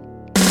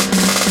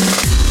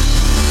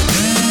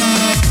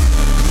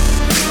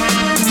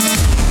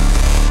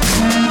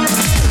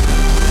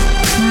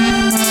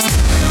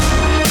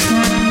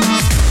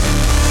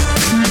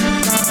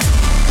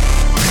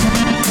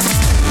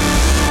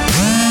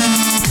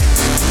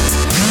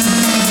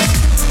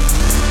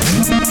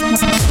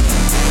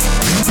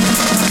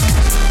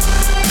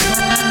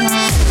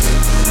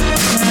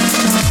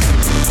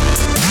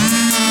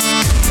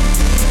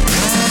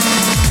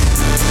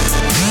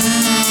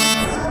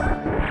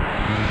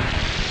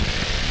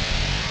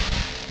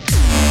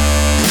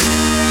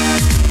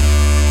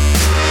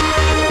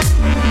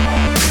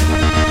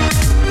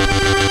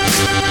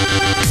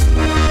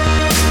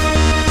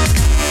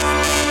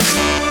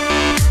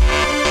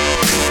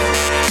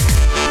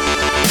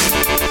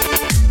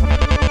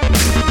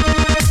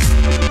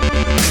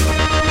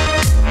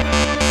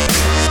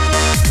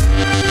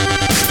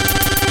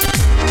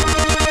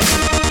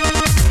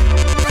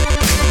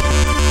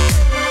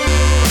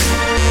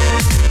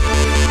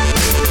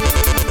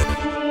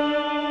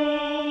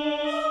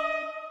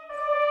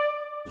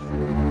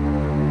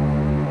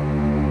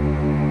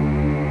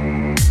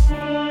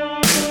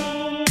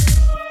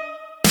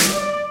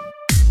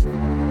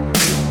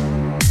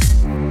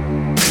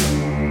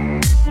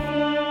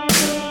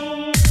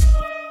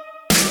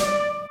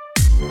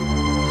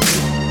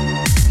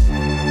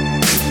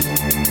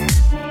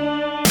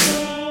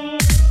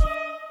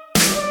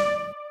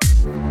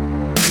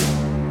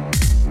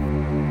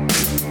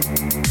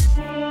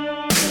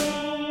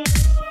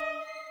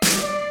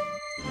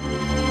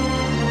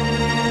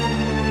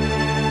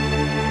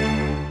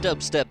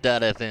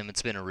 Dubstep.fm,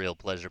 it's been a real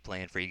pleasure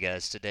playing for you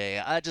guys today.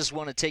 I just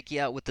want to take you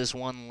out with this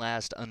one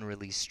last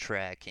unreleased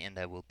track, and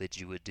I will bid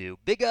you adieu.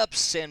 Big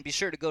ups, and be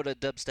sure to go to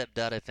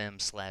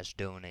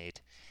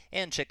dubstep.fm/donate,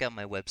 and check out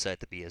my website,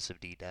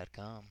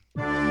 thebsofd.com.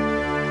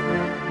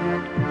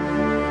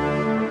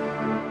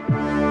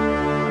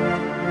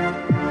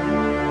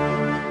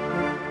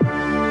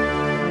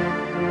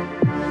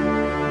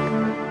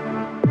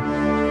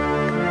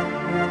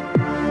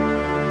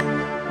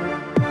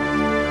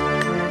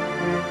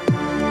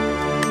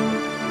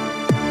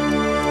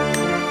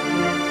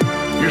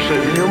 You're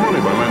saving your money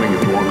by lending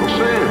it to Uncle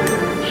Sam.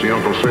 See,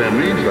 Uncle Sam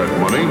needs that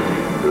money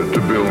to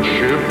build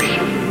ships,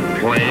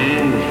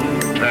 planes,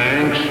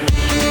 tanks.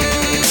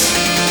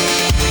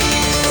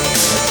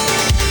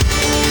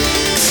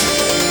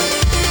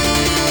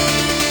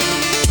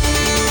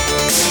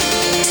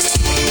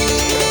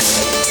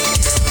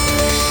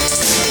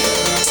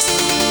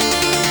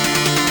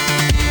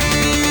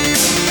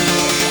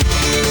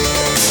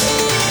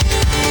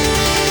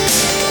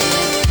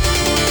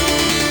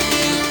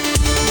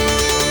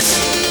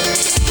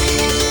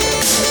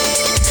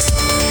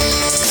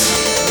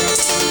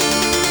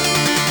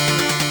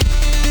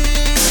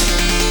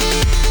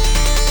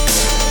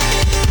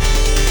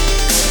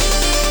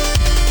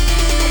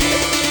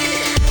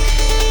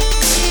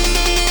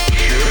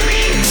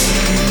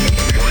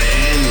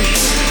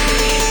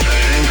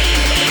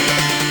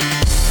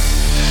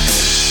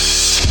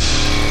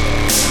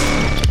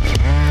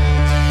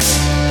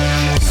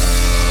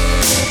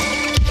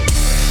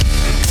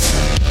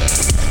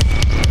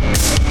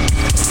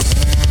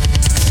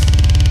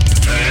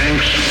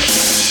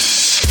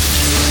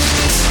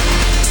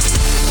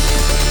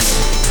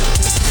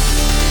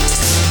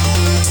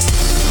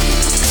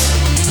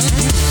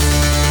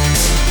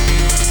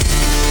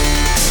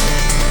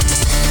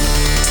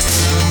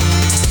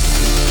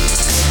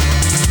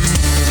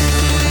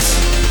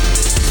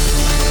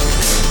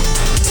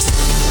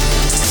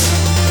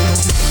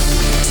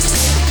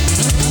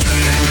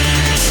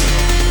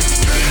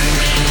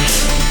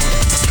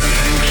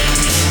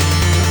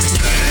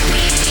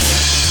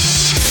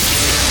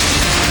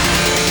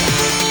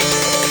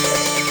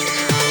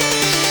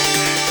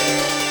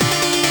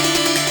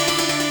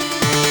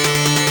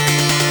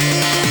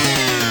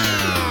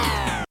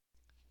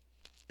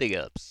 Big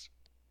ups.